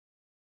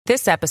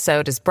This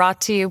episode is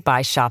brought to you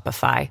by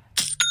Shopify.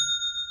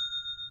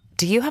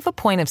 Do you have a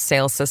point of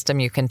sale system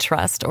you can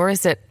trust, or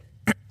is it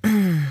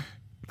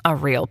a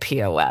real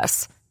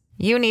POS?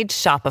 You need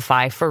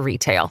Shopify for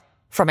retail.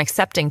 From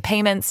accepting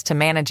payments to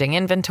managing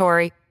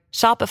inventory,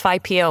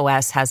 Shopify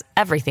POS has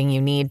everything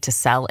you need to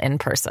sell in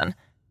person.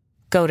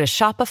 Go to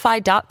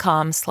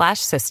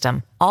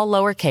shopify.com/system, all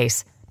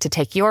lowercase, to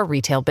take your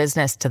retail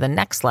business to the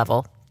next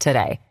level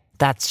today.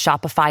 That's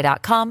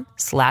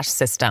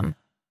shopify.com/system.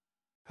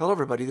 Hello,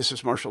 everybody. This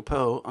is Marshall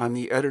Poe. I'm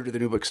the editor of the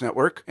New Books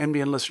Network.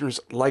 NBN listeners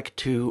like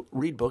to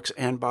read books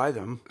and buy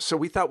them. So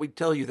we thought we'd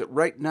tell you that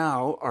right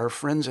now, our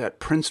friends at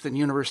Princeton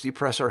University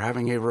Press are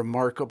having a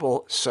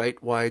remarkable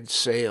site-wide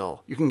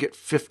sale. You can get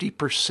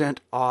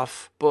 50%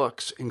 off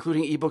books,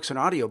 including ebooks and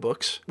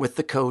audiobooks, with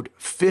the code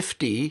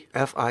 50,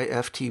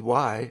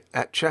 F-I-F-T-Y,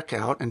 at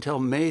checkout until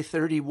May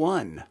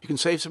 31. You can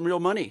save some real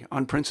money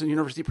on Princeton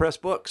University Press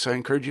books. I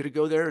encourage you to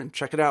go there and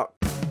check it out.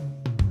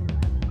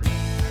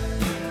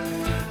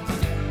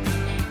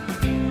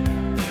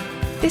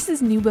 This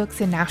is New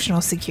Books in National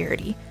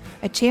Security,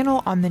 a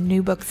channel on the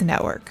New Books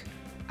Network.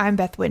 I'm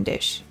Beth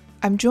Windisch.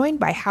 I'm joined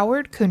by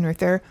Howard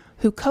Kunreuther,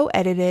 who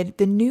co-edited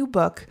the new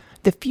book,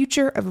 The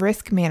Future of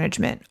Risk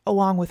Management,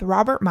 along with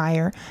Robert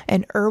Meyer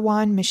and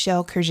Erwan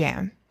Michel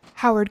Kerjan.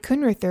 Howard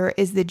Kunreuther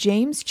is the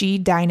James G.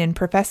 Dinan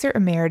Professor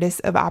Emeritus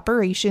of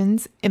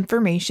Operations,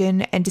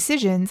 Information, and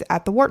Decisions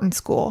at the Wharton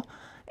School,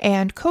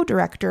 and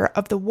co-director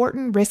of the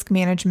Wharton Risk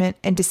Management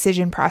and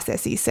Decision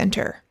Processes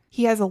Center.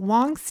 He has a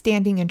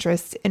long-standing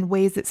interest in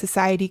ways that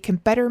society can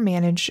better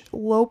manage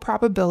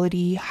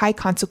low-probability,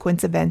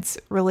 high-consequence events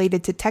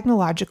related to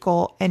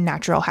technological and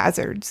natural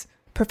hazards.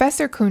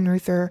 Professor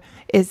Kunreuther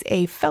is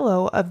a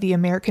Fellow of the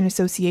American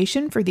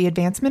Association for the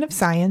Advancement of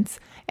Science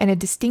and a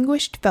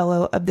Distinguished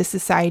Fellow of the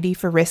Society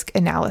for Risk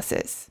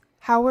Analysis.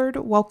 Howard,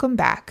 welcome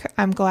back.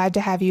 I'm glad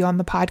to have you on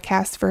the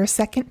podcast for a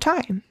second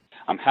time.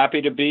 I'm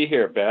happy to be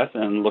here, Beth,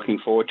 and looking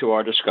forward to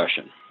our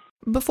discussion.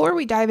 Before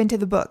we dive into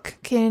the book,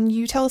 can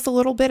you tell us a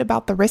little bit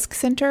about the Risk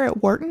Center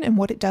at Wharton and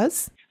what it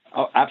does?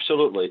 Oh,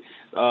 absolutely.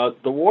 The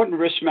Wharton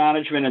Risk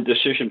Management and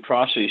Decision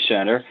Process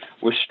Center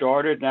was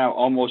started now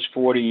almost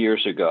 40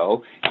 years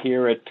ago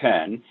here at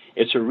Penn.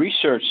 It's a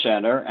research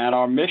center, and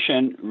our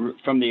mission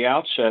from the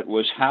outset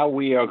was how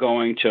we are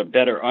going to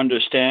better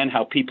understand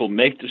how people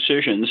make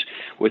decisions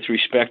with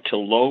respect to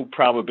low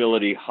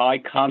probability, high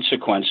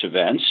consequence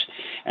events,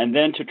 and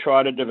then to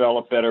try to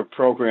develop better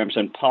programs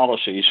and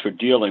policies for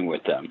dealing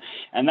with them.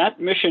 And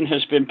that mission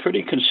has been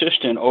pretty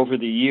consistent over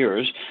the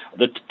years.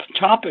 The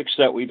topics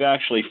that we've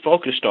actually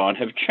focused on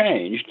have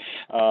changed.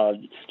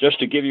 Just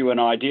to give you an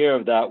idea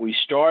of that, we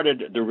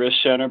started the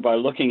Risk Center by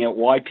looking at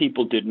why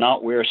people did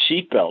not wear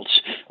seatbelts,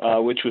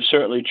 which was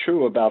certainly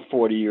true about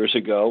 40 years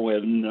ago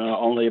when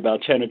only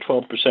about 10 or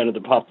 12% of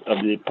the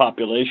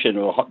population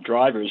or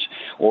drivers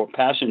or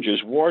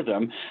passengers wore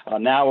them.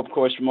 Now, of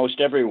course,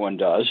 most everyone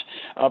does.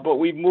 But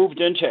we've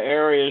moved into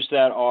areas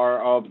that are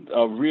of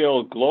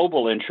real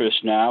global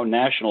interest now,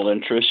 national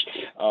interest,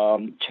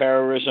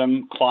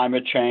 terrorism,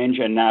 climate change,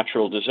 and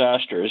natural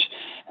disasters.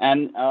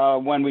 And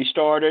when we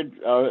started,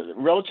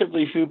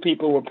 relatively few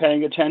people were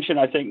paying attention.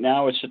 I think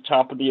now it's the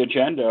top of the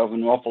agenda of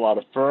an awful lot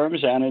of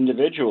firms and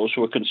individuals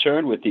who are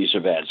concerned with these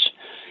events.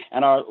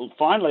 And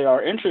finally,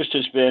 our interest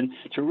has been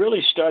to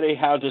really study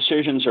how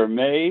decisions are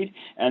made,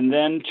 and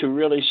then to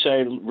really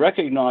say,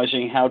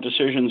 recognizing how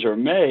decisions are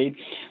made,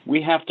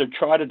 we have to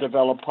try to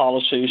develop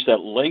policies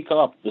that link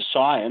up the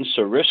science,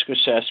 or risk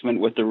assessment,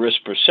 with the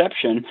risk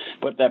perception,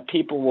 but that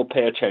people will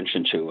pay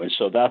attention to. And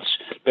so that's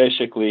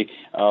basically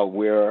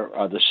where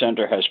the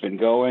center has been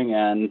going,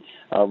 and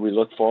we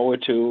look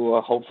forward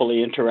to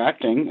hopefully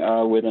interacting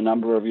with a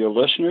number of your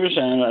listeners,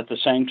 and at the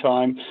same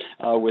time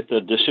with the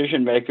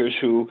decision makers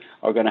who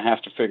are going to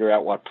have to figure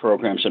out what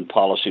programs and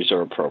policies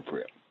are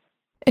appropriate.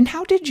 And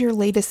how did your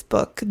latest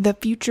book, The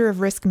Future of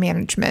Risk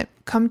Management,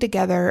 come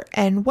together,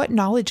 and what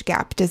knowledge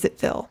gap does it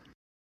fill?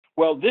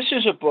 Well, this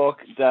is a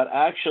book that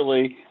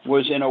actually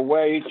was, in a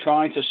way,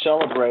 trying to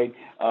celebrate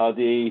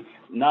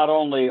not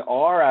only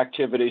our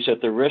activities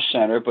at the Risk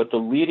Center, but the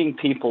leading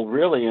people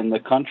really in the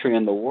country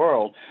and the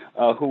world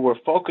who were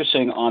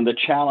focusing on the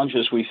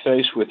challenges we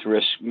face with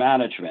risk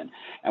management.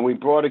 And we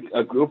brought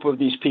a group of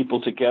these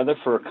people together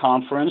for a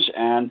conference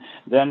and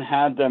then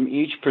had them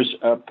each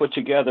put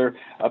together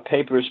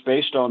papers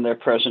based on their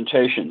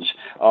presentations.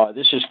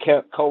 This is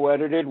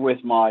co-edited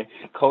with my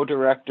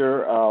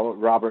co-director,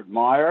 Robert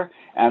Meyer,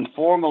 and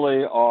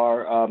formerly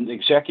our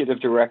executive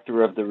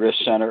director of the Risk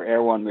Center,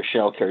 Erwan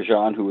Michel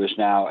Kerjan, who is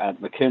now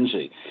at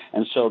McKinsey.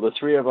 And so the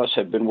three of us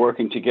have been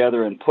working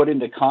together and putting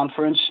the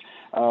conference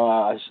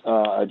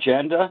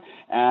agenda,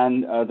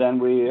 and then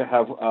we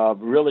have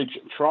really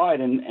tried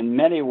in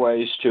many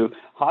ways to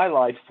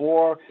highlight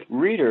for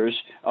readers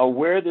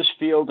where this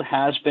field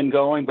has been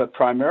going, but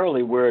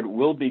primarily where it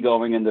will be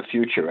going in the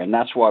future. And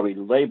that's why we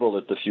label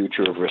it The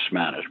Future of Risk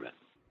Management.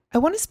 I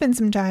want to spend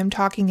some time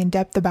talking in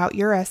depth about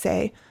your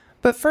essay,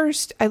 but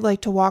first I'd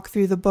like to walk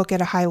through the book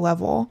at a high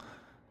level.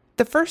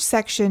 The first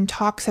section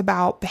talks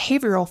about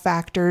behavioral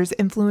factors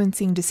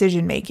influencing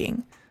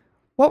decision-making.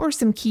 What were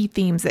some key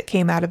themes that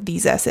came out of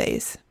these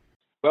essays?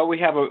 Well,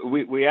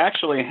 we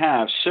actually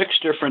have 6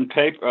 different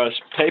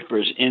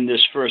papers in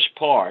this first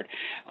part,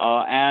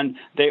 and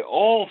they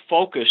all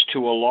focus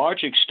to a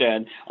large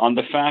extent on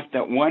the fact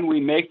that when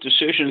we make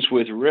decisions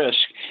with risk,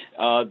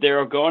 there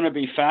are going to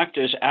be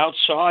factors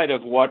outside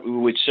of what we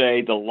would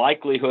say the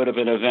likelihood of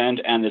an event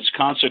and its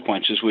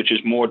consequences, which is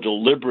more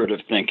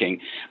deliberative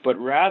thinking, but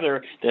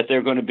rather that there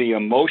are going to be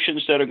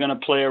emotions that are going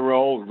to play a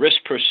role.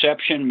 Risk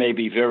perception may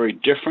be very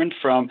different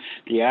from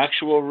the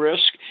actual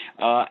risk,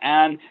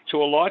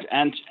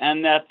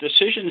 and that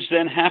decisions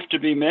then have to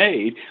be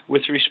made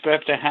with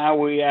respect to how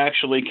we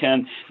actually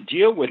can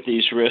deal with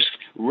these risks,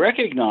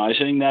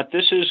 recognizing that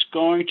this is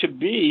going to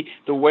be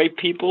the way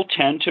people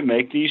tend to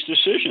make these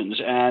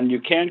decisions, and you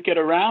can't get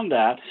around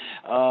that.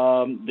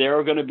 There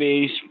are going to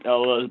be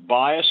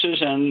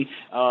biases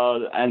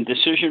and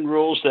decision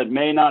rules that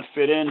may not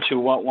fit into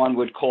what one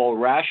would call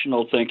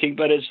rational thinking,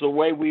 but it's the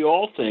way we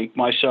all think,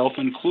 myself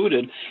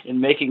included, in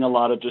making a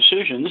lot of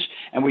decisions,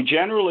 and we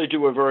generally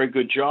do a very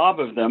good job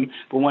of them,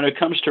 but when it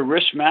comes to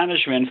risk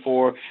management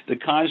for the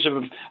kinds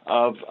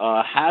of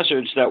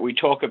hazards that we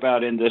talk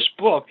about in this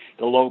book,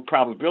 the low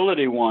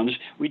probability ones,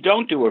 we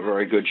don't do a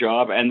very good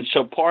job. And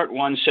so part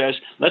 1 says,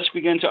 let's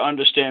begin to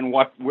understand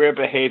where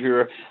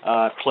behavior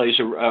plays,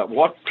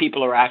 what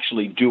people are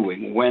actually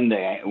doing when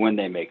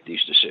they make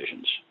these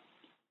decisions.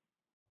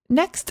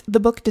 Next, the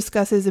book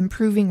discusses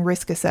improving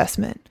risk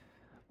assessment.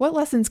 What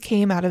lessons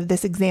came out of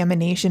this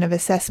examination of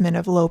assessment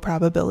of low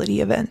probability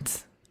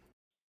events?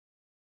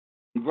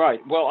 Right.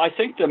 Well, I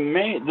think the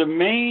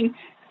main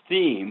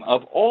theme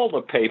of all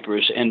the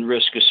papers in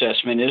risk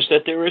assessment is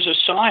that there is a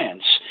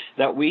science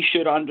that we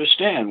should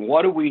understand.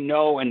 What do we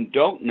know and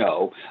don't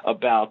know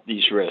about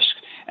these risks?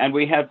 And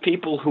we have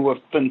people who have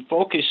been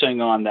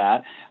focusing on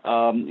that,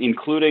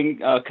 including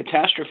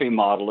catastrophe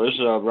modelers,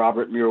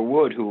 Robert Muir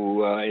Wood,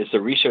 who is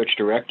the research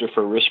director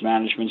for Risk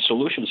Management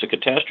Solutions. The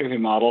catastrophe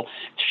model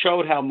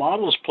showed how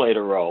models played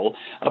a role,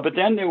 but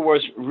then there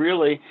was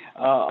really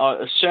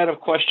a set of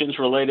questions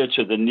related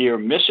to the near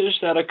misses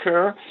that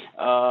occur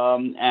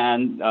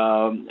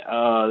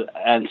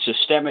and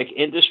systemic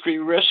industry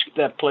risk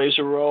that plays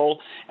a role,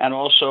 and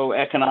also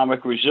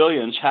economic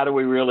resilience. How do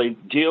we really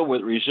deal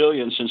with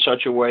resilience in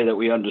such a way that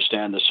we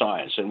understand the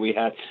science? And we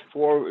had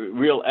 4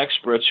 real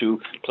experts who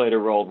played a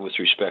role with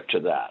respect to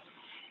that.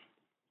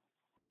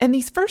 And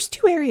these first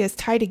 2 areas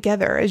tie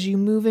together as you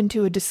move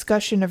into a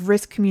discussion of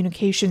risk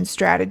communication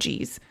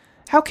strategies.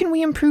 How can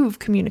we improve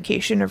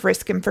communication of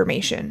risk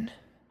information?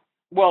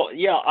 Well,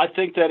 yeah, I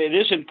think that it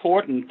is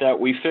important that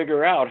we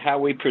figure out how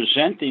we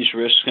present these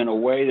risks in a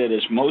way that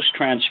is most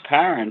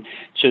transparent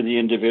to the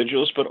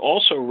individuals, but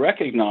also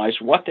recognize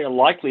what they're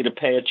likely to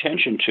pay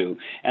attention to.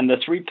 And the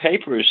 3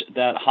 papers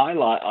that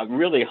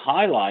really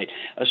highlight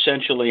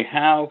essentially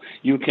how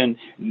you can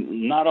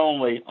not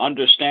only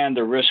understand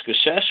the risk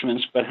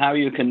assessments, but how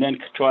you can then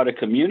try to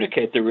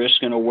communicate the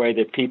risk in a way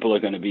that people are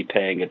going to be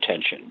paying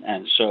attention.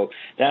 And so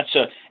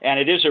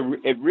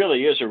it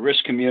really is a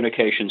risk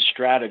communication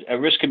strategy. A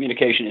risk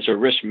communication is a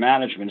risk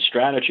management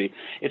strategy.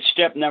 It's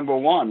step number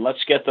 1.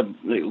 Let's get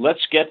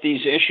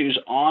these issues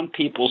on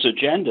people's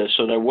agenda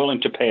so they're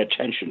willing to pay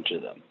attention to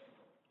them.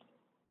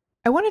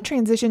 I want to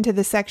transition to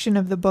the section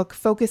of the book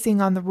focusing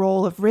on the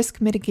role of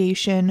risk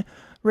mitigation,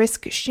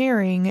 risk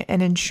sharing,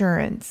 and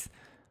insurance.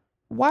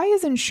 Why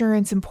is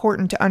insurance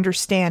important to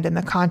understand in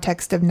the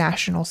context of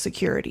national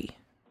security?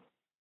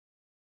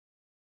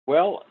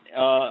 Well,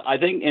 I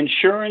think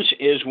insurance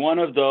is one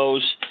of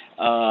those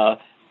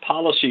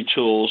policy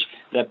tools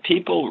that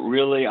people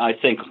really, I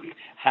think,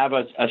 have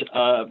a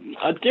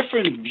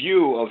different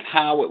view of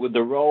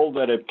the role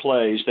that it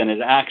plays than it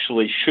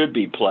actually should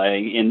be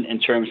playing in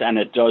terms, and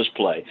it does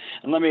play.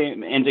 And let me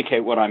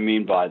indicate what I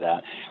mean by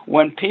that.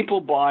 When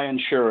people buy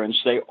insurance,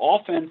 they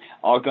often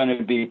are going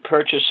to be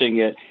purchasing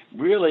it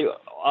really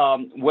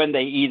when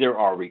they either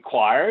are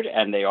required,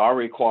 and they are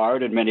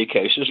required in many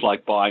cases,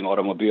 like buying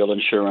automobile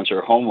insurance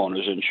or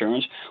homeowners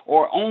insurance,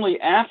 or only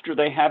after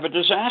they have a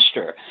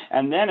disaster.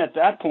 And then at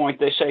that point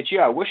they say, gee,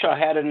 I wish I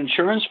had an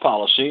insurance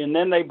policy, and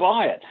then they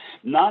buy it,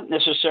 not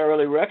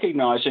necessarily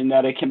recognizing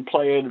that it can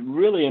play a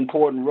really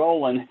important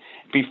role in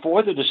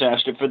before the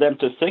disaster for them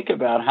to think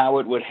about how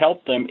it would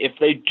help them if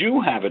they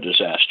do have a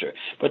disaster.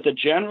 But the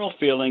general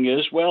feeling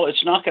is, well,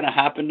 it's not going to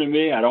happen to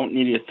me. I don't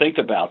need to think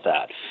about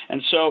that.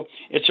 And so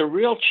it's a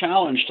real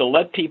challenge to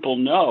let people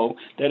know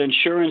that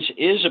insurance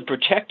is a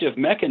protective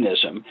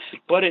mechanism,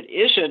 but it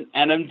isn't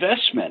an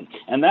investment.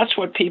 And that's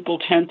what people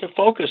tend to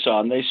focus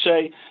on. They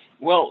say,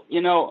 well,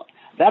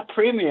 that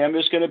premium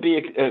is going to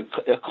be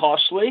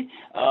costly.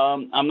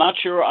 I'm not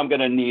sure I'm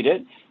going to need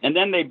it. And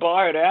then they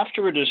buy it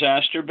after a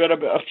disaster, but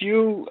a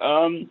few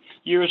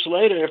years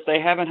later, if they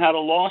haven't had a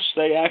loss,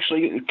 they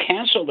actually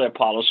cancel their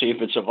policy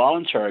if it's a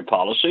voluntary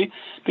policy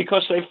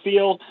because they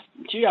feel,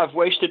 gee, I've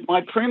wasted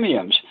my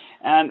premiums.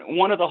 And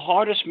one of the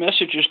hardest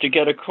messages to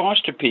get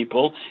across to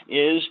people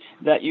is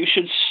that you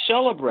should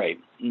celebrate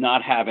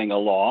not having a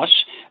loss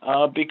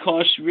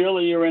because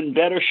really you're in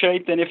better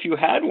shape than if you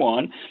had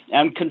one,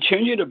 and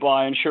continue to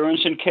buy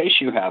insurance in case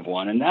you have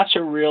one. And that's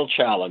a real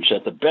challenge,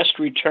 that the best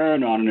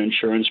return on an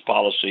insurance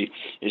policy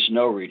is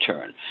no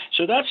return.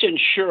 So that's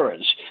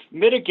insurance.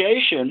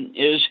 Mitigation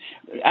is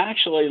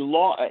actually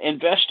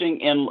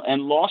investing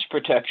in loss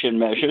protection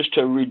measures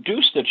to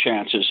reduce the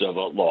chances of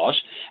a loss,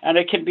 and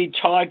it can be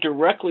tied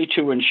directly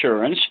to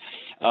insurance,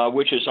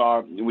 which is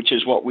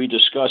what we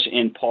discuss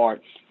in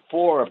part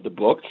 4 of the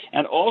book,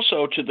 and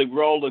also to the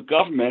role of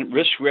government.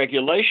 Risk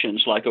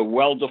regulations like a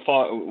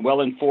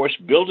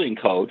well-enforced building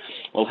code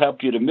will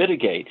help you to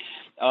mitigate.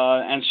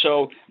 And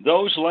so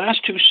those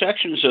last 2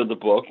 sections of the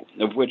book,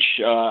 of which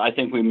I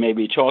think we may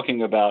be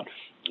talking about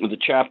the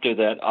chapter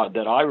that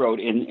I wrote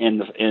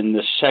in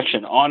the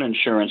section on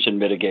insurance and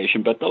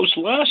mitigation, but those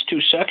last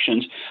 2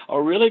 sections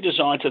are really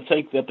designed to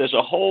think that there's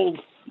a whole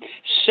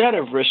set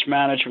of risk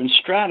management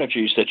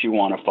strategies that you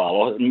want to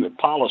follow,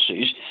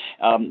 policies,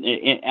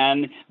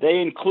 and they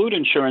include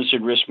insurance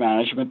and risk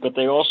management, but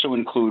they also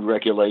include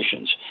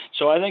regulations.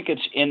 So I think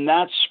it's in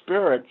that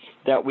spirit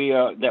that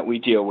we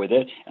deal with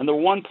it. And the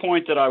one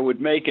point that I would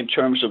make in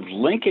terms of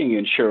linking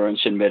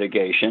insurance and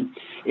mitigation,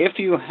 if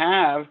you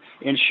have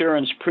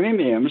insurance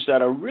premiums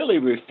that are really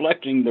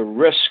reflecting the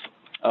risk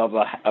of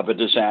a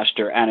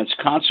disaster and its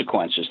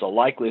consequences, the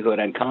likelihood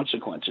and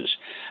consequences,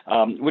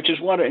 which is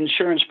what an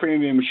insurance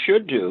premium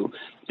should do,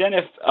 then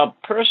if a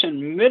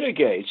person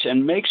mitigates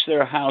and makes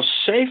their house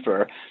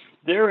safer,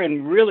 they're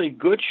in really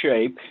good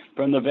shape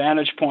from the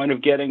vantage point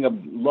of getting a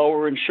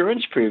lower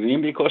insurance premium,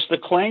 because the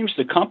claims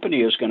the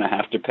company is going to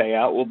have to pay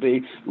out will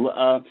be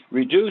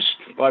reduced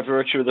by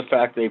virtue of the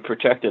fact they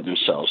protected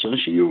themselves. And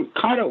so you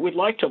kind of would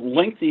like to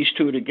link these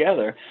 2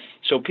 together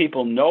so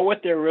people know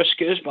what their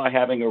risk is by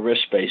having a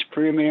risk-based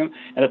premium,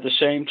 and at the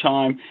same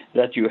time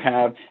that you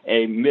have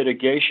a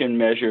mitigation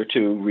measure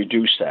to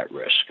reduce that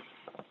risk.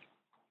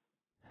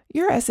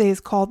 Your essay is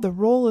called The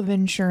Role of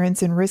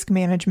Insurance and Risk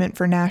Management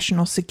for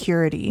National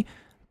Security,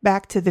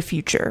 Back to the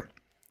Future.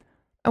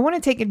 I want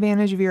to take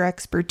advantage of your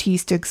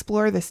expertise to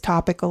explore this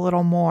topic a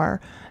little more,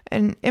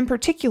 and in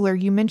particular,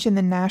 you mentioned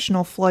the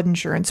National Flood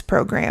Insurance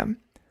Program.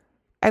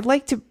 I'd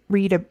like to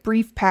read a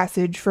brief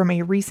passage from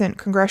a recent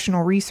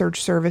Congressional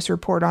Research Service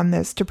report on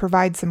this to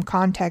provide some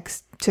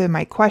context to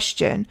my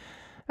question.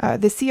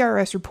 The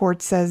CRS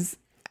report says,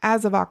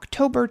 as of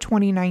October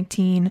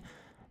 2019,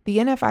 the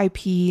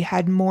NFIP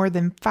had more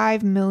than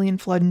 5 million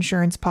flood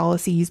insurance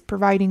policies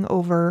providing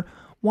over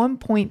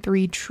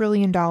 $1.3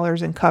 trillion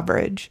in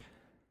coverage.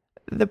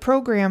 The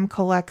program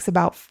collects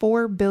about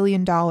 $4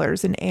 billion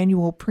in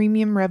annual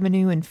premium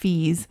revenue and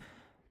fees.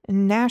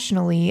 And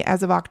nationally,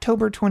 as of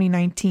October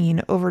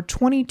 2019, over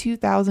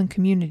 22,000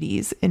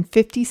 communities in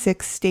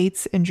 56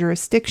 states and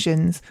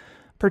jurisdictions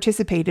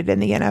participated in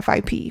the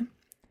NFIP.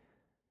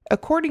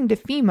 According to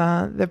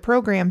FEMA, the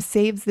program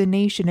saves the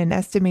nation an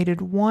estimated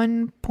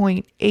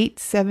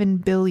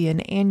 $1.87 billion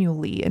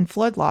annually in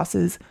flood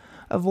losses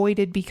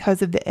avoided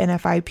because of the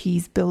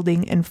NFIP's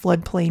building and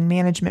floodplain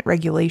management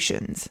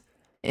regulations.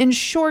 In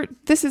short,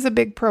 this is a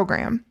big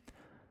program.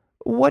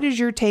 What is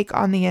your take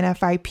on the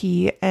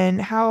NFIP, and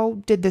how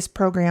did this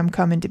program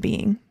come into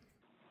being?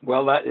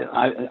 Well,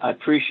 I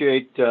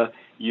appreciate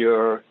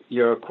your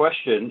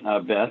question,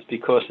 Beth,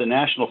 because the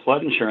National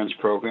Flood Insurance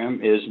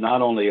Program is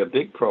not only a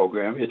big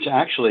program, it's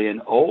actually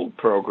an old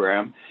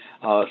program,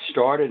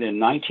 started in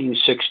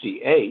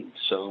 1968,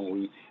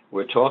 so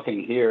we're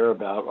talking here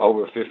about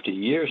over 50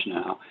 years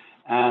now.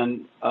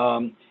 And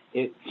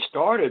it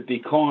started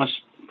because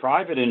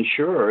private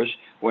insurers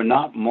were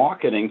not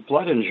marketing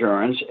flood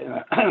insurance.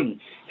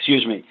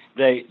 Excuse me.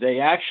 They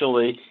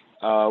actually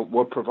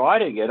were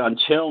providing it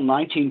until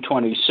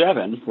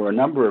 1927 for a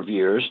number of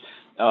years,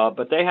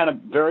 but they had a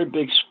very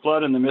big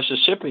flood in the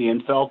Mississippi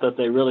and felt that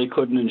they really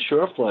couldn't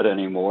insure flood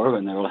anymore,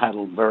 and they had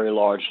very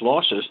large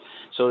losses,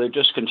 so they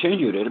just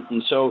continued it.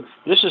 And so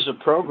this is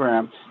a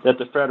program that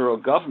the federal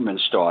government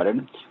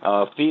started.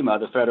 FEMA,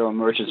 the Federal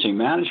Emergency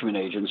Management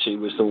Agency,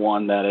 was the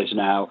one that is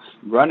now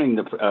running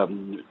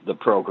the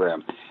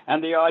program.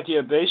 And the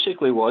idea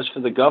basically was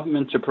for the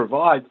government to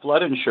provide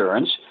flood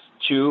insurance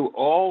to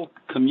all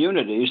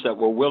communities that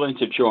were willing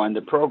to join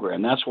the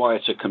program. That's why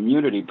it's a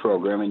community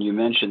program, and you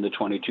mentioned the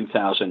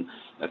 22,000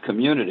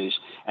 communities.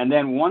 And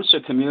then once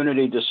a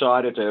community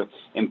decided to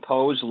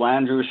impose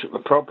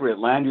appropriate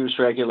land use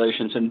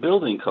regulations and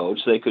building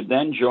codes, they could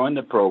then join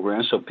the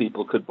program so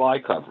people could buy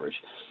coverage.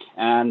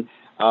 And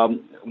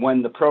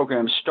when the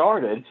program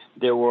started,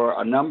 there were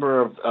a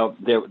number of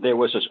there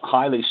was a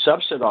highly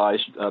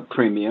subsidized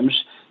premiums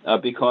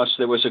because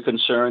there was a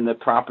concern that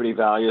property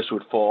values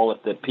would fall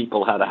if that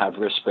people had to have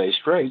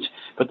risk-based rates.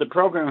 But the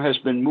program has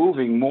been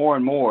moving more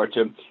and more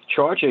to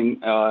charging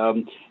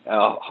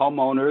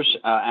homeowners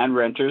and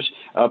renters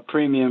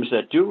premiums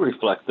that do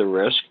reflect the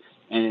risk,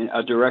 in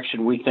a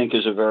direction we think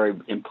is a very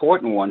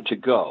important one to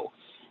go.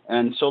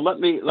 And so let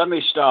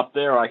me stop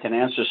there. I can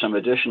answer some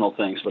additional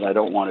things, but I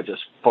don't want to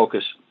just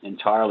focus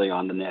entirely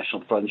on the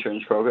National Flood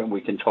Insurance Program.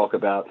 We can talk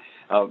about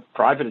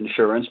private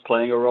insurance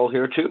playing a role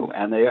here too,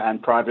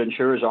 and private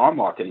insurers are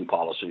marketing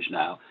policies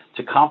now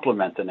to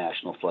complement the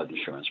National Flood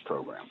Insurance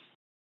Program.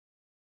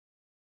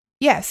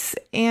 Yes,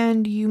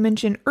 and you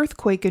mentioned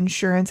earthquake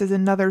insurance as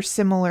another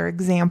similar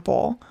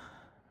example.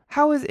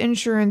 How is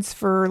insurance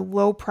for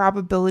low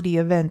probability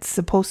events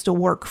supposed to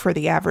work for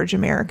the average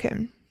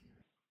American?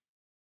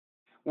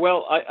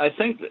 Well, I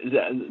think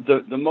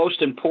the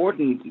most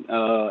important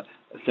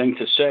thing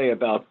to say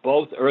about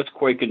both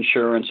earthquake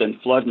insurance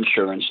and flood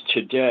insurance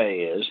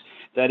today is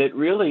that it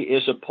really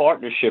is a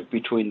partnership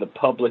between the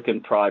public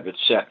and private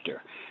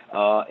sector.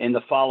 In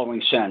the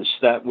following sense,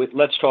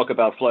 let's talk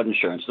about flood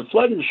insurance. The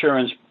flood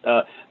insurance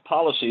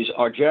policies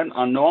are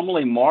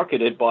normally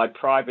marketed by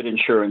private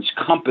insurance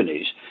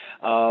companies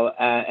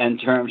in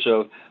terms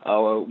of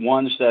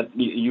ones that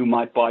you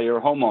might buy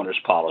your homeowner's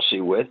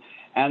policy with,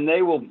 and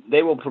they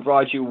will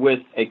provide you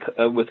with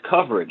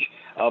coverage,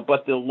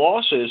 but the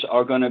losses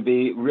are going to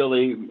be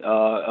really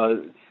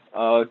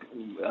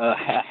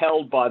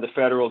held by the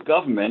federal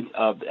government,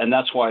 and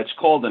that's why it's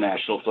called the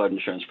National Flood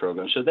Insurance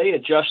Program. So they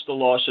adjust the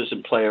losses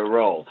and play a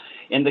role.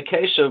 In the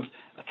case of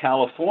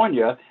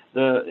California,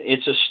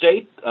 it's a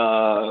state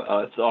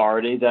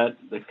authority, that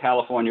the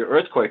California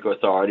Earthquake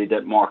Authority,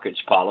 that markets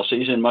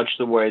policies in much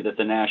the way that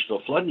the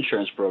National Flood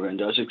Insurance Program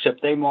does,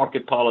 except they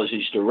market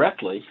policies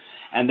directly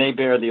and they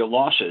bear the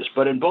losses.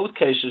 But in both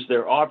cases,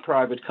 there are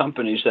private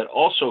companies that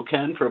also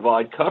can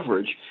provide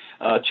coverage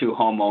to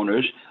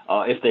homeowners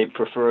if they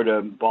prefer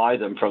to buy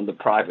them from the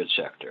private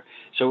sector.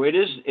 So it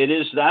is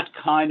that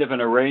kind of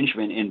an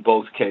arrangement in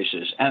both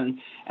cases,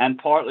 and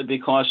partly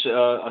because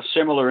a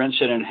similar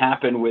incident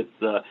happened with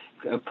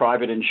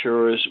private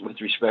insurers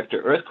with respect to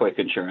earthquake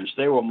insurance.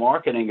 They were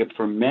marketing it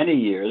for many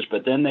years,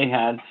 but then they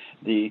had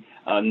the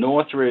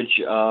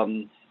Northridge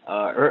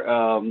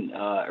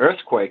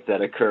earthquake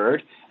that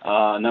occurred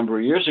a number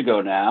of years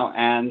ago now,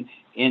 and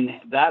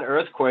in that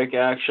earthquake,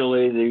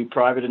 actually, the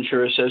private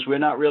insurer says, we're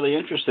not really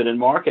interested in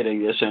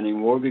marketing this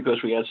anymore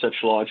because we had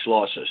such large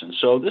losses. And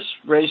so this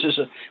raised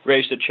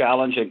a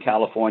challenge, and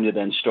California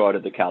then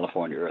started the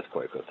California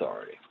Earthquake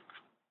Authority.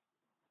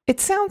 It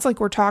sounds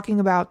like we're talking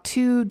about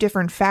two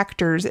different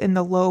factors in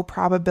the low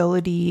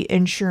probability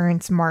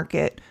insurance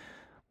market.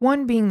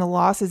 One being the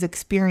losses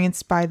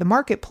experienced by the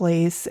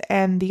marketplace,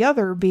 and the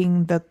other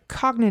being the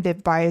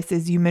cognitive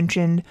biases you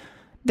mentioned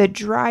that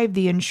drive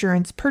the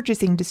insurance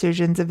purchasing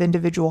decisions of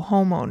individual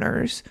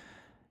homeowners.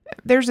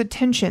 There's a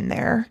tension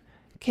there.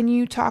 Can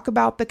you talk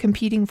about the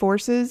competing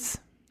forces?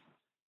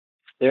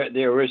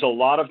 There is a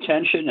lot of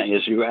tension,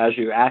 as you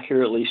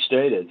accurately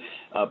stated.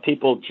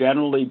 People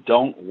generally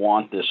don't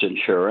want this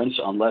insurance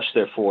unless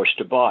they're forced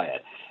to buy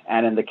it.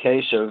 And in the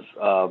case of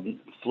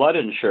flood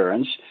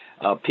insurance,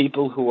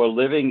 people who are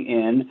living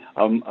in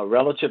a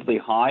relatively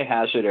high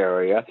hazard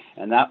area,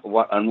 and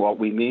what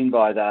we mean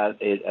by that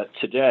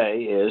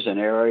today is an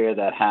area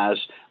that has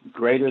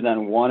greater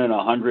than 1 in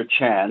 100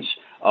 chance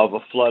of a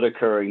flood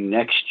occurring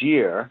next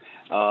year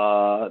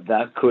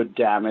that could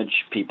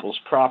damage people's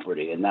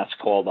property, and that's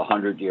called the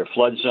 100-year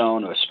flood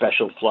zone or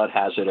special flood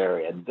hazard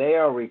area. They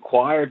are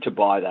required to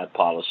buy that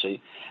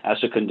policy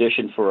as a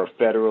condition for a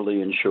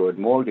federally insured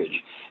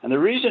mortgage. And the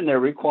reason they're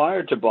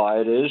required to buy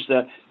it is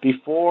that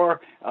before,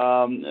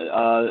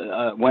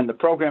 when the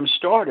program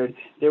started,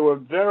 there were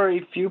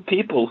very few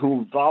people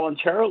who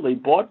voluntarily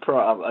bought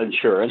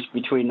insurance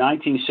between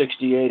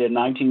 1968 and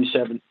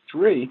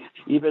 1973,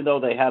 even though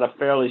they had a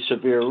fairly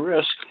severe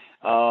risk.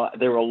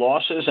 There were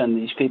losses, and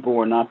these people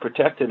were not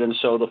protected, and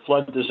so the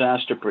Flood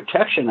Disaster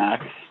Protection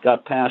Act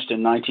got passed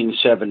in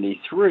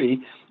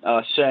 1973,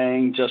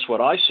 saying just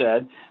what I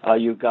said,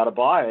 you've got to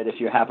buy it if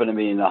you happen to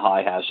be in the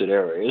high hazard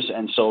areas,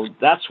 and so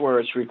that's where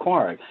it's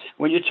required.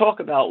 When you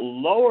talk about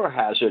lower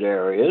hazard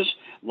areas,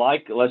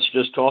 like let's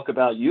just talk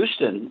about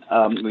Houston,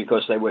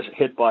 because they were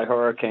hit by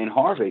Hurricane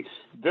Harvey,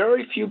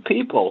 very few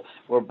people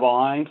were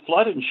buying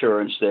flood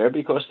insurance there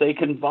because they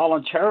can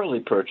voluntarily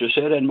purchase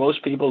it, and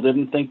most people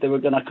didn't think they were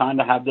going to kind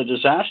of have the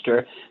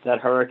disaster that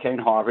Hurricane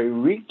Harvey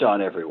wreaked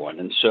on everyone,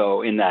 and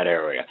so in that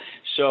area.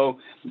 So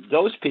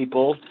those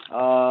people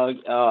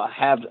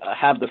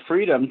have the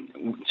freedom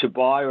to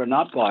buy or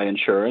not buy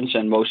insurance,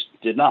 and most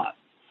did not.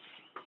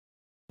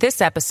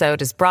 This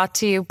episode is brought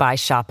to you by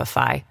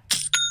Shopify.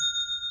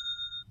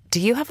 Do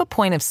you have a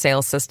point of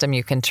sale system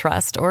you can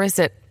trust, or is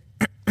it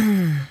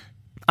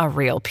a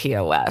real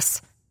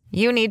POS?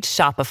 You need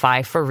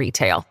Shopify for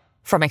retail.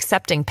 From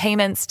accepting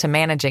payments to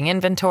managing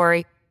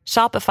inventory,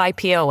 Shopify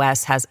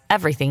POS has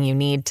everything you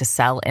need to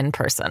sell in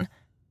person.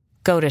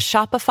 Go to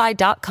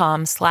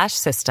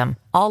shopify.com/system,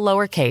 all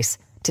lowercase,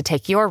 to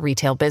take your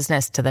retail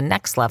business to the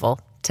next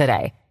level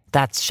today.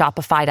 That's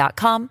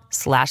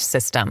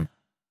shopify.com/system.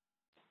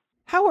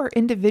 How are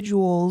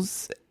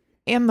individuals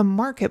and the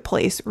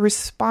marketplace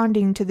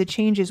responding to the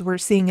changes we're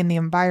seeing in the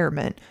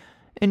environment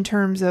in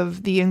terms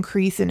of the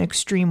increase in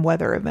extreme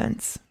weather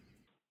events?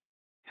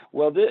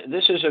 Well,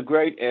 this is a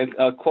great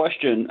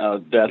question,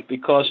 Beth,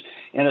 because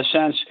in a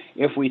sense,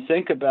 if we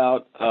think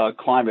about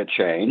climate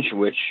change,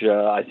 which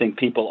I think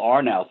people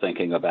are now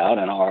thinking about,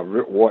 and our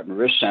Wharton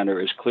Risk Center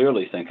is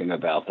clearly thinking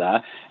about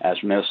that, as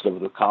most of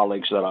the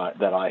colleagues that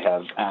I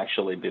have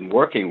actually been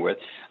working with,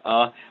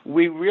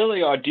 we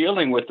really are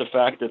dealing with the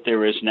fact that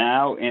there is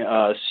now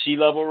sea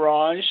level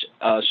rise.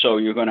 So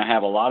you're going to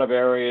have a lot of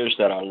areas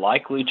that are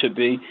likely to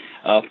be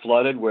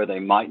flooded where they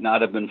might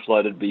not have been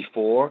flooded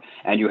before,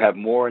 and you have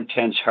more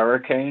intense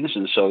hurricanes,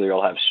 and so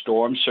you'll have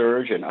storm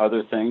surge and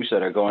other things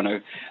that are going to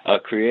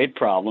create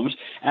problems.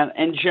 And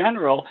in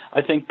general,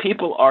 I think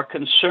people are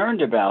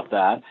concerned about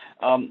that,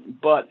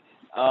 but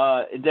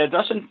there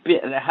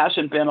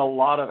hasn't been a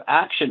lot of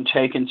action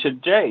taken to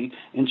date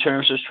in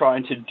terms of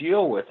trying to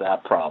deal with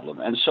that problem.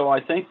 And so I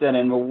think that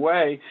in a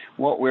way,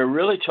 what we're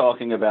really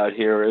talking about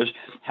here is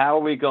how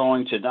are we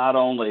going to not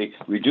only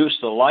reduce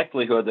the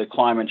likelihood that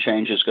climate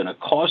change is going to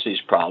cause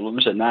these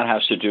problems, and that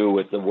has to do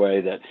with the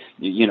way that,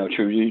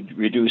 to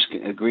reduce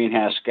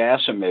greenhouse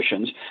gas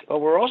emissions, but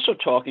we're also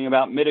talking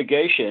about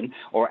mitigation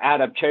or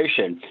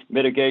adaptation,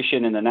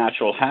 mitigation in the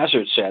natural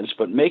hazard sense,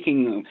 but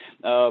making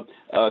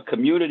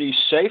communities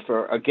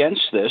safer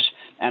against this,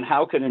 and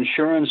how can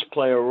insurance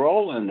play a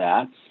role in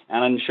that?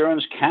 And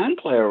insurance can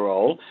play a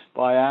role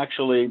by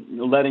actually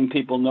letting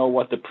people know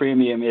what the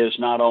premium is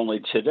not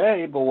only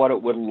today, but what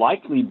it would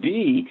likely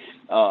be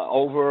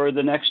over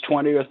the next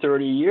 20 or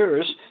 30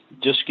 years,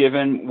 just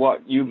given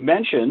what you've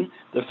mentioned,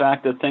 the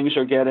fact that things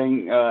are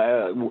getting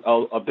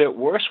a bit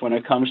worse when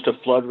it comes to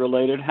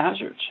flood-related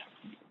hazards.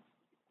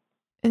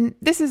 And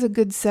this is a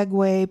good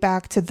segue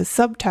back to the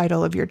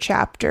subtitle of your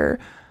chapter,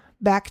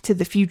 Back to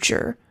the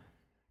Future.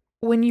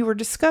 When you were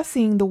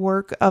discussing the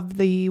work of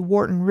the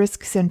Wharton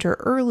Risk Center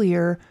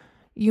earlier,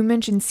 you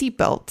mentioned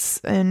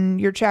seatbelts, and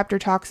your chapter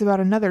talks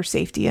about another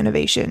safety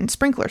innovation,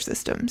 sprinkler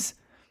systems.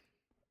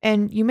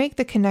 And you make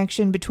the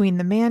connection between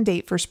the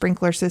mandate for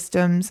sprinkler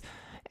systems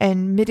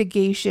and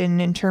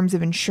mitigation in terms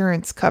of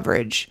insurance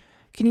coverage.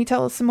 Can you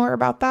tell us some more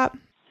about that?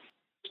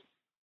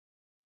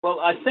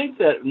 Well, I think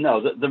that,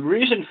 the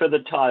reason for the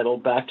title,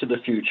 Back to the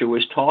Future,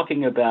 was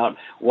talking about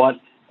what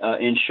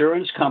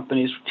insurance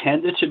companies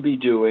tended to be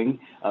doing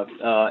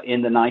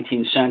in the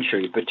 19th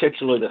century,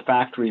 particularly the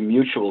factory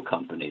mutual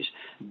companies.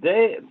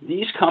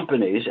 These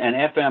companies, and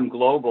FM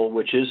Global,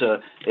 which is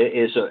a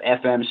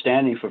FM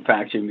standing for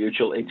Factory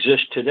Mutual,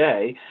 exists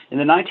today. In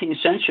the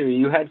 19th century,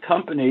 you had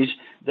companies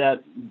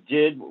that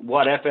did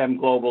what FM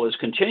Global is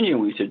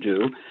continuing to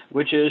do,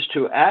 which is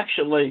to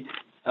actually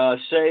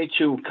say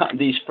to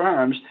these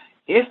firms,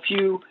 if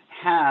you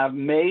have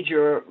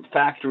major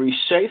factories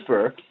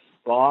safer,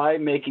 by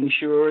making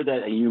sure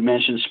that, you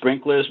mentioned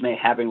sprinklers,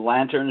 having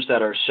lanterns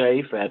that are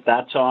safe at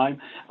that time,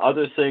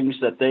 other things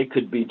that they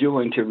could be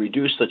doing to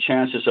reduce the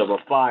chances of a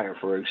fire,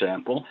 for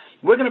example,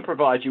 we're going to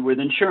provide you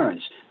with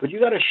insurance. But you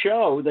got to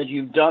show that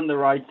you've done the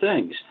right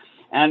things.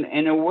 And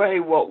in a way,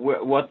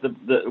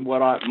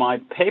 my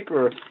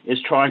paper is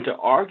trying to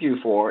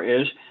argue for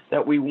is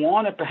that we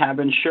want to have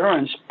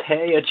insurance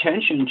pay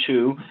attention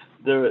to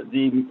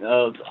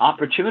the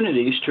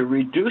opportunities to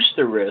reduce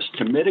the risk,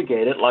 to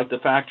mitigate it, like the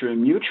factory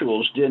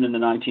mutuals did in the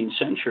 19th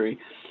century,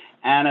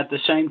 and at the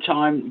same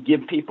time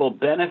give people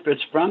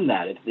benefits from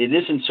that. It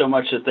isn't so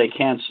much that they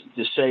can't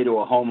just say to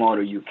a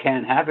homeowner, you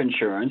can't have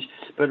insurance,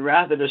 but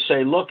rather to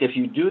say, look, if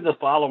you do the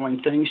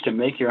following things to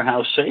make your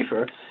house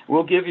safer,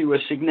 we'll give you a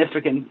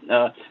significant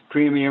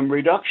premium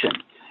reduction.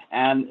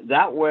 And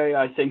that way,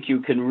 I think you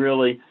can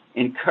really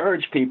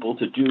encourage people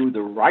to do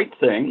the right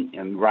thing,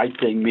 and right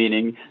thing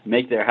meaning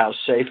make their house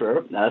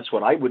safer. That's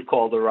what I would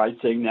call the right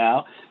thing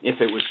now,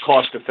 if it was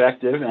cost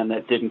effective and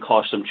that didn't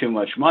cost them too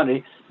much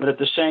money, but at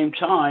the same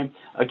time,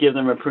 give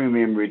them a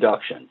premium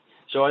reduction.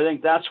 So I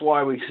think that's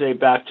why we say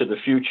Back to the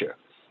Future.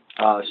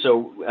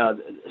 So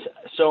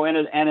in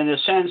a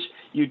sense,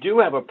 you do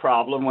have a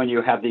problem when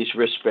you have these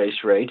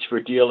risk-based rates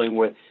for dealing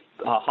with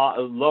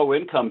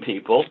low-income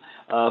people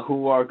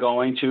who are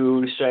going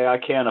to say, I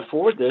can't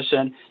afford this,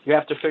 and you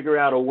have to figure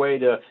out a way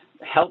to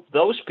help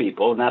those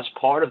people, and that's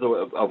part of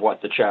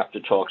what the chapter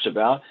talks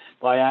about,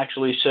 by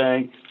actually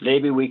saying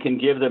maybe we can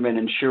give them an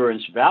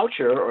insurance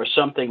voucher or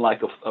something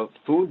like a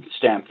food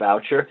stamp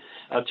voucher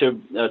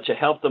to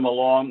help them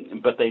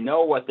along, but they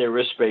know what their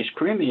risk-based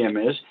premium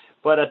is,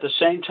 but at the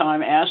same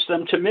time ask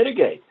them to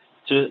mitigate.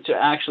 To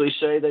actually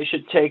say they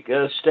should take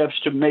steps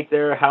to make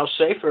their house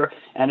safer,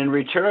 and in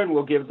return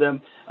we'll give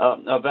them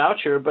a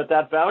voucher, but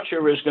that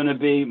voucher is going to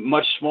be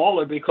much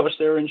smaller because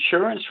their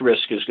insurance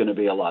risk is going to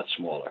be a lot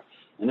smaller.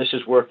 And this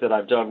is work that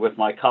I've done with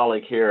my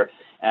colleague here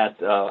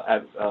at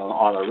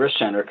our risk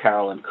center,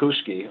 Carolyn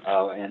Kuski,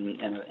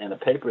 in a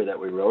paper that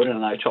we wrote,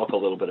 and I talk a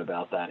little bit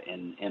about that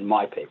in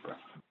my paper.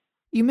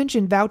 You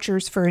mentioned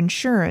vouchers for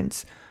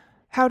insurance.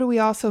 How do we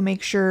also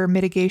make sure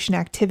mitigation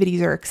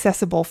activities are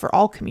accessible for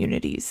all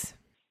communities?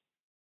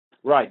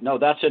 Right. No,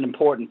 that's an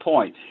important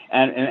point.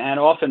 And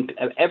often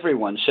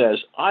everyone says,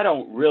 I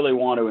don't really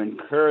want to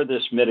incur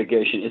this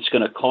mitigation. It's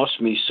going to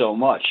cost me so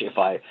much if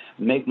I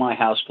make my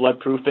house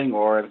floodproofing,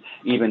 or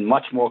even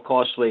much more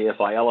costly if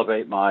I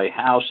elevate my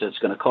house, it's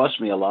going to cost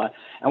me a lot.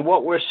 And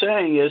what we're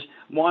saying is,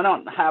 why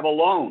not have a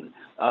loan?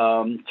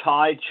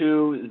 tied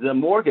to the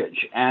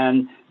mortgage,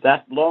 and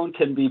that loan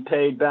can be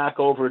paid back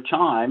over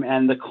time,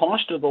 and the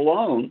cost of the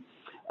loan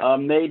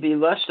may be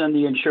less than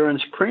the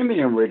insurance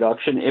premium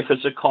reduction if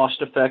it's a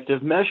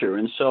cost-effective measure.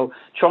 And so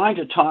trying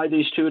to tie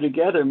these two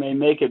together may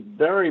make it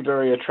very,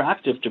 very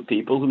attractive to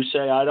people who say,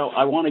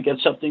 I want to get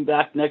something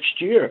back next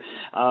year.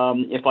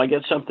 If I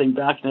get something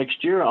back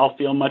next year, I'll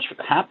feel much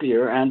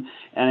happier. And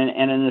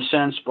in a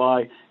sense,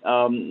 by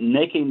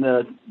making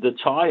the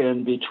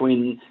tie-in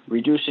between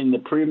reducing the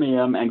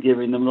premium and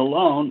giving them the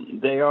loan,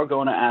 they are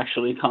going to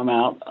actually come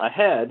out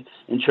ahead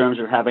in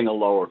terms of having a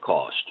lower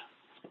cost.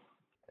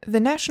 The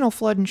National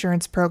Flood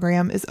Insurance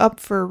Program is up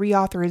for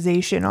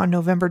reauthorization on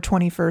November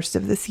 21st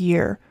of this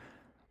year.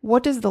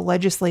 What does the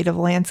legislative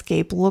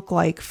landscape look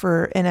like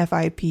for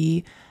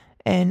NFIP,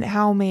 and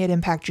how may it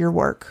impact your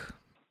work?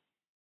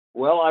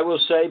 Well, I will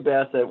say,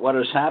 Beth, that what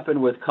has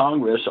happened with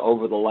Congress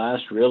over the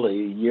last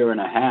really year and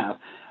a half,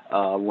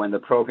 when the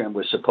program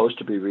was supposed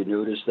to be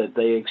renewed, is that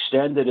they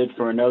extended it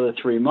for another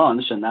 3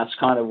 months, and that's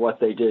kind of what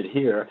they did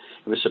here.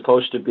 It was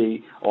supposed to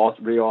be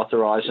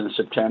reauthorized in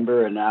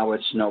September, and now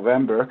it's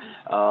November,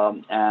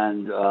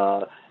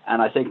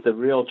 and I think the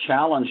real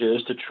challenge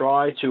is to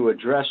try to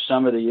address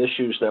some of the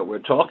issues that we're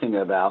talking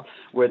about,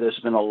 where there's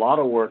been a lot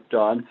of work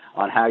done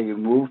on how you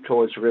move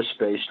towards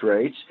risk-based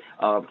rates.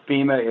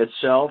 FEMA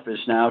itself is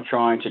now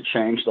trying to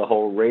change the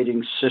whole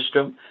rating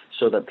system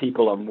so that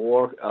people are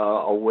more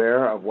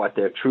aware of what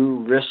their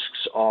true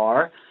risks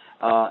are.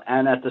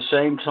 And at the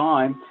same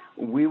time,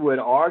 we would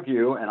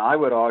argue, and I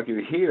would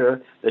argue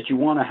here, that you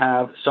want to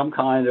have some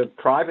kind of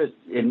private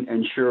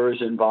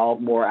insurers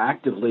involved more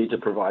actively to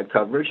provide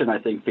coverage, and I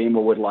think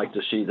FEMA would like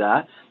to see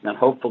that, and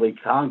hopefully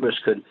Congress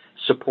could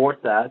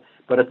support that.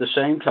 But at the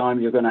same time,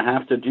 you're going to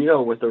have to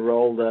deal with the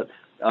role that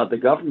the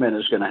government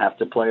is going to have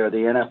to play, or the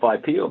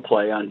NFIP will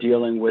play, on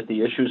dealing with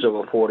the issues of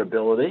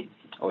affordability,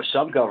 or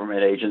some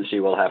government agency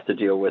will have to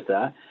deal with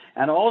that.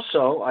 And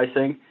also, I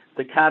think,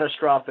 the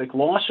catastrophic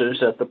losses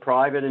that the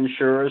private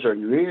insurers or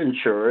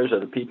reinsurers or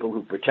the people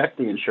who protect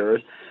the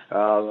insurers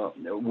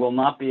will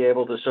not be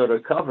able to sort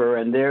of cover.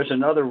 And there's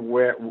another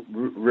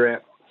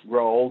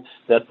role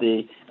that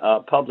the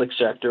public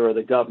sector or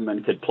the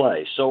government could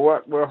play.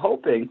 So we're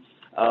hoping,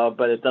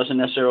 but it doesn't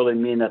necessarily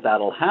mean that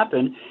that'll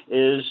happen,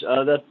 is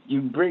that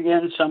you bring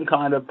in some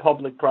kind of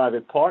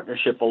public-private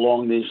partnership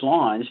along these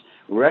lines,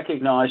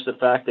 recognize the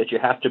fact that you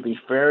have to be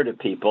fair to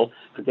people,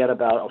 forget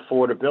about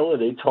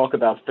affordability, talk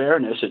about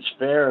fairness. It's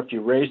fair if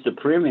you raise the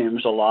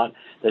premiums a lot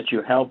that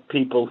you help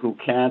people who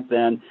can't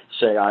then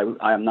say,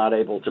 I am not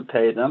able to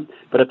pay them,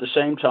 but at the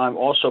same time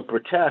also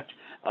protect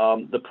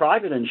the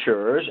private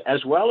insurers,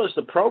 as well as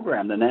the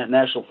program, the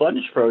National Flood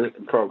Insurance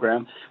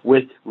Program,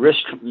 with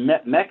risk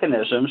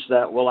mechanisms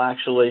that will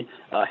actually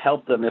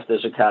help them if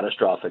there's a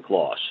catastrophic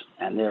loss.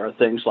 And there are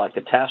things like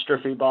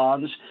catastrophe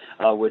bonds,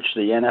 which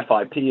the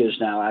NFIP is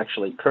now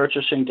actually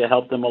purchasing to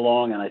help them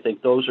along, and I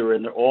think those are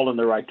all in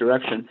the right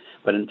direction.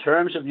 But in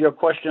terms of your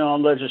question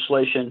on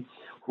legislation,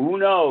 who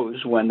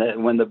knows when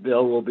the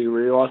bill will be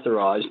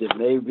reauthorized? It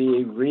may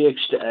be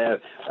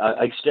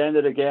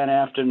extended again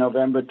after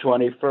November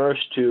 21st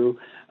to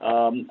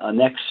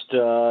next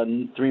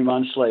 3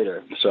 months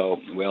later. So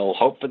we'll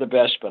hope for the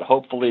best, but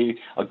hopefully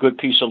a good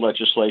piece of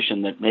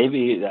legislation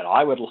that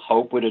I would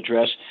hope would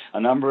address a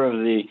number of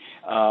the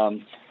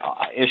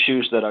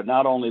issues that are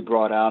not only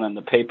brought out in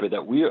the paper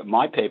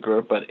my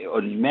paper, but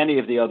many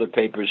of the other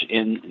papers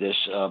in this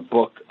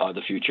book,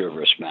 The Future of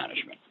Risk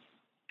Management.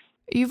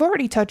 You've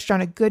already touched on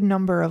a good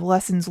number of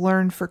lessons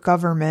learned for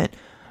government,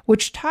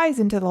 which ties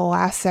into the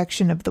last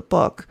section of the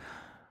book.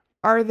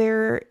 Are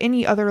there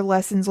any other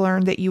lessons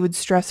learned that you would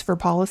stress for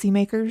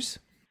policymakers?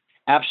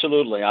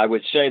 Absolutely. I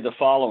would say the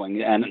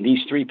following, and these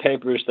 3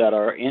 papers that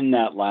are in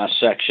that last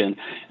section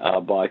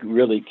by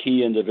really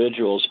key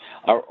individuals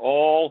are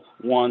all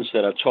ones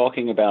that are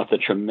talking about the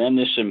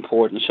tremendous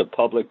importance of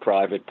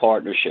public-private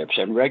partnerships,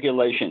 and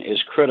regulation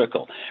is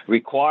critical.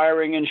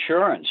 Requiring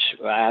insurance,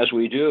 as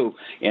we do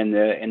in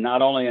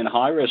not only in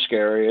high-risk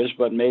areas,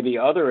 but maybe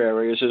other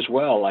areas as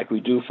well, like we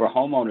do for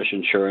homeowners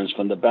insurance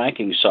from the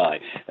banking side,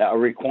 a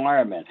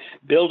requirement.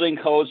 Building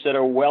codes that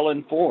are well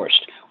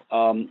enforced.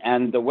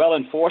 And the well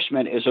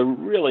enforcement is a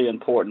really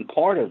important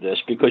part of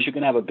this, because you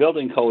can have a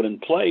building code in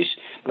place,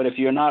 but if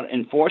you're not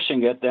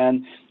enforcing it,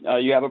 then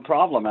you have a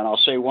problem. And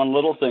I'll say one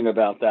little thing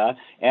about that.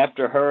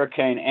 After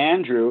Hurricane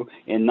Andrew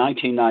in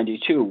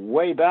 1992,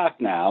 way back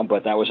now,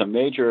 but that was a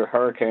major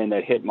hurricane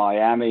that hit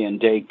Miami and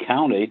Dade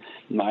County,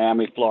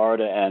 Miami,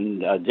 Florida,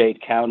 and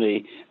Dade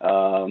County,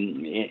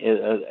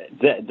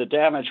 the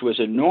damage was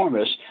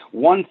enormous.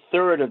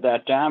 1/3 of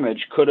that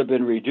damage could have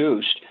been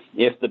reduced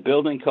if the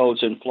building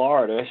codes in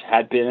Florida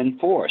had been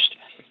enforced.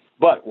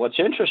 But what's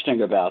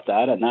interesting about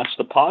that, and that's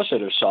the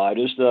positive side,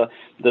 is the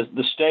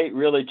state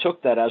really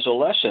took that as a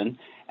lesson,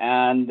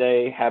 and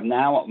they have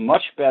now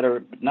much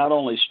better, not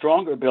only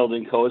stronger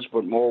building codes,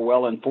 but more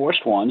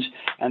well-enforced ones,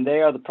 and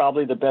they are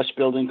probably the best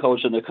building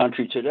codes in the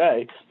country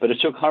today. But it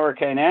took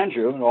Hurricane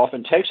Andrew, and it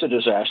often takes a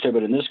disaster,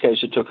 but in this case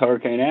it took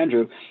Hurricane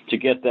Andrew to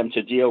get them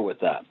to deal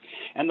with that.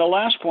 And the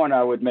last point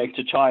I would make,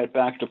 to tie it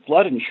back to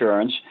flood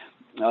insurance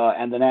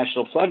and the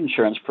National Flood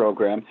Insurance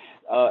Program,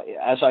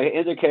 as I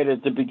indicated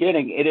at the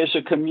beginning, it is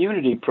a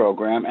community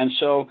program, and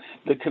so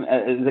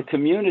the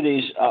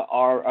communities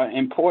are an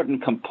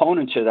important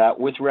component to that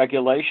with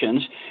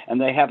regulations,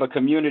 and they have a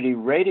community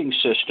rating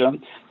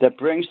system that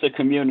brings the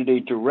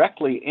community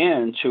directly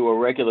into a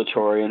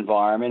regulatory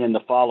environment in the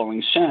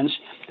following sense,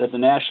 that the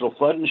National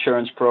Flood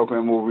Insurance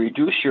Program will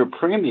reduce your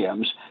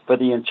premiums for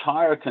the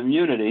entire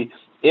community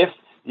if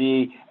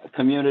the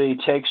community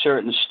takes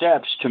certain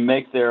steps to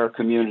make their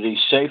community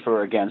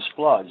safer against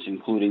floods,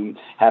 including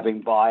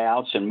having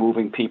buyouts and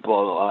moving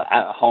people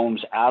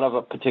homes out of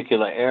a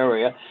particular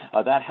area.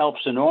 That helps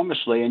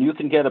enormously, and you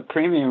can get a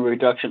premium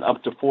reduction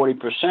up to 40%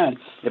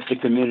 if the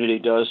community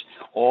does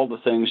all the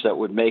things that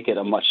would make it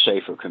a much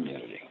safer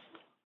community.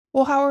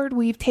 Well, Howard,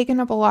 we've taken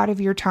up a lot of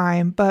your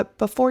time, but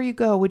before you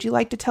go, would you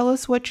like to tell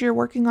us what you're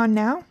working on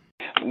now?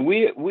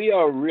 We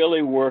are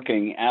really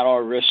working at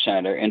our risk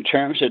center in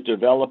terms of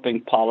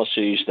developing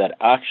policies that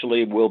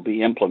actually will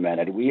be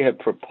implemented. We have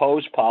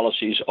proposed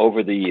policies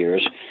over the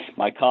years.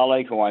 My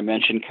colleague, who I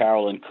mentioned,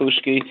 Carolyn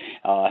Kuski,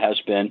 has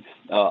been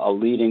a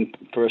leading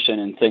person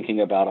in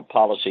thinking about a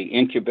policy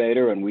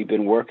incubator, and we've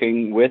been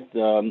working with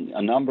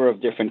a number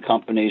of different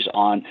companies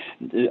on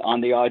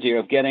the idea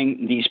of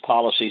getting these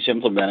policies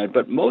implemented.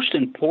 But most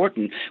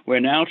important,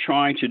 we're now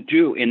trying to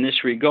do in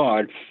this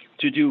regard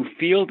to do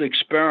field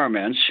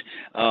experiments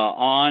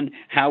on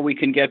how we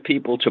can get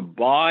people to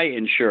buy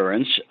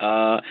insurance,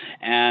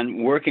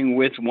 and working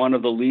with one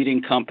of the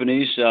leading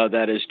companies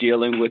that is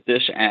dealing with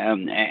this,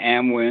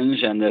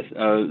 Amwins, and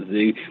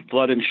the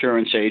flood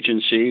insurance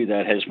agency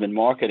that has been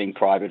marketing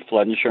private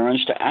flood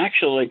insurance, to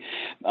actually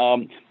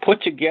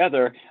put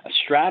together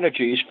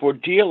strategies for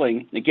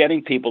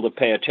getting people to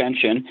pay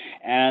attention.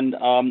 And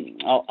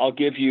I'll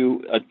give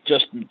you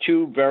just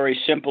two very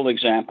simple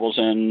examples,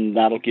 and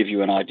that'll give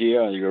you an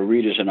idea, your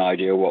readers an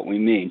idea what we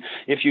mean.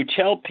 If you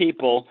tell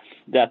people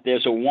that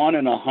there's a 1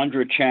 in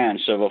 100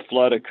 chance of a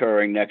flood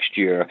occurring next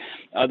year,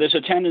 there's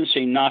a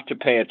tendency not to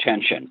pay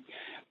attention.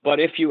 But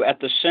if you at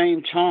the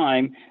same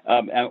time,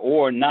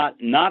 or not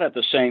at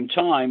the same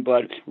time,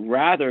 but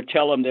rather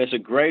tell them there's a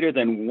greater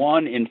than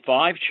 1 in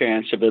 5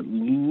 chance of at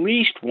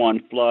least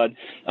one flood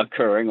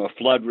occurring or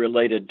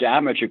flood-related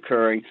damage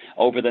occurring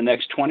over the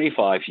next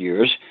 25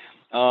 years,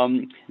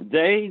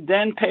 they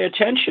then pay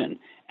attention.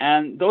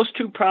 And those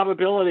two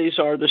probabilities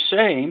are the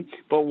same,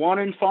 but 1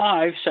 in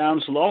 5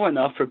 sounds low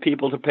enough for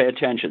people to pay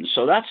attention.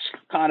 So that's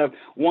kind of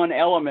one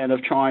element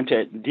of trying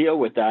to deal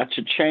with that,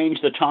 to change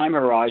the time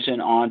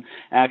horizon on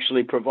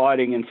actually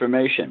providing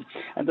information.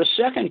 And the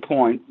second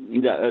point,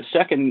 the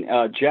second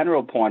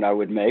general point I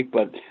would make,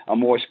 but a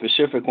more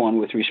specific one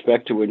with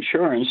respect to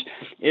insurance,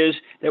 is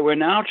that we're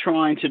now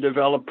trying to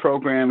develop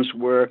programs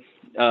where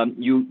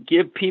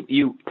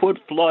you put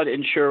flood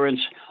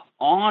insurance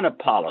on a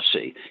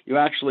policy. You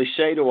actually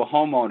say to a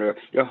homeowner,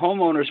 your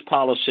homeowner's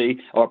policy,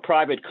 or a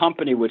private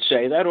company would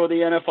say that, or the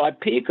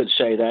NFIP could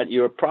say that,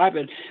 your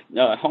private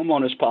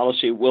homeowner's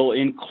policy will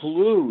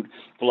include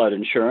flood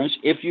insurance.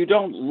 If you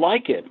don't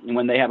like it,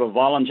 when they have a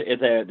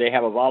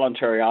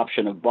voluntary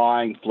option of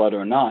buying flood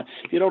or not,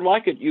 if you don't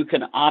like it, you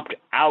can opt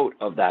out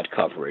of that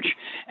coverage.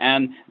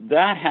 And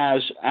that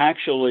has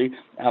actually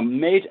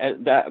made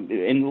that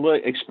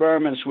in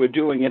experiments we're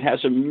doing, it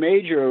has a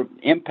major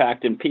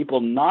impact in people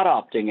not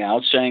opting out,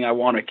 saying, I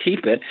want to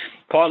keep it,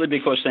 partly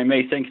because they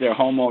may think their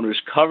homeowners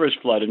covers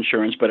flood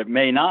insurance, but it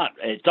may not.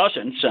 It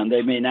doesn't, and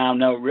they may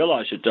now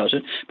realize it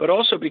doesn't. But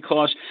also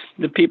because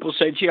the people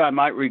say, gee, I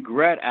might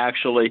regret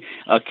actually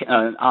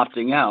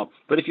opting out.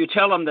 But if you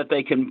tell them that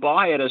they can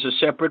buy it as a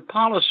separate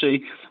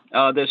policy,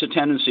 there's a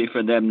tendency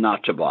for them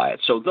not to buy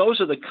it. So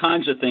those are the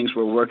kinds of things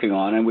we're working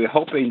on, and we're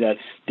hoping that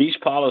these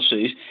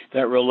policies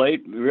that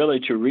relate really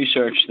to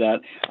research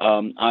that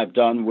I've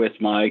done with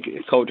my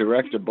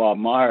co-director, Bob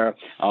Meyer,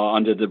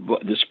 under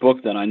this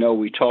book that I know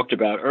we talked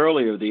about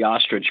earlier, The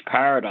Ostrich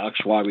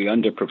Paradox, Why We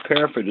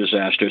Underprepare for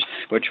Disasters.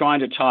 We're trying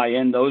to tie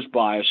in those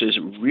biases,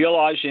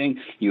 realizing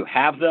you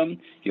have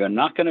them, you're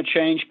not going to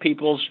change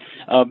people's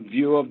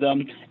view of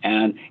them,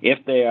 and if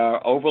they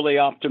are overly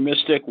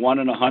optimistic, 1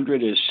 in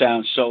 100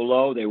 sounds so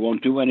low, they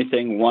won't do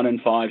anything. 1 in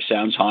 5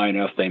 sounds high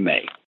enough, they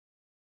may.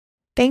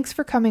 Thanks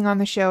for coming on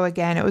the show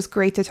again. It was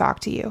great to talk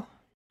to you.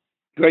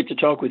 Great to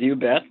talk with you,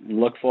 Beth, and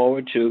look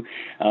forward to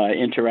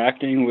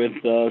interacting with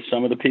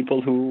some of the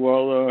people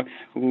who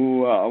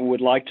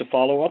would like to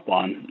follow up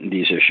on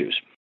these issues.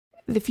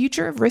 The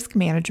Future of Risk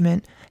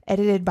Management,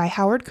 edited by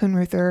Howard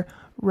Kunruther,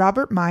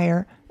 Robert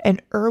Meyer,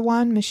 and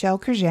Erwan Michel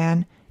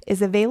Kurjan,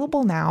 is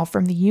available now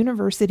from the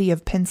University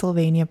of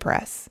Pennsylvania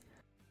Press.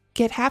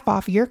 Get half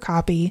off your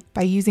copy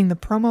by using the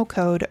promo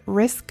code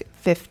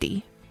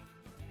RISK50.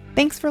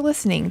 Thanks for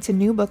listening to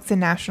New Books in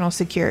National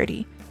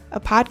Security, a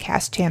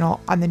podcast channel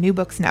on the New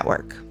Books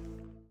Network.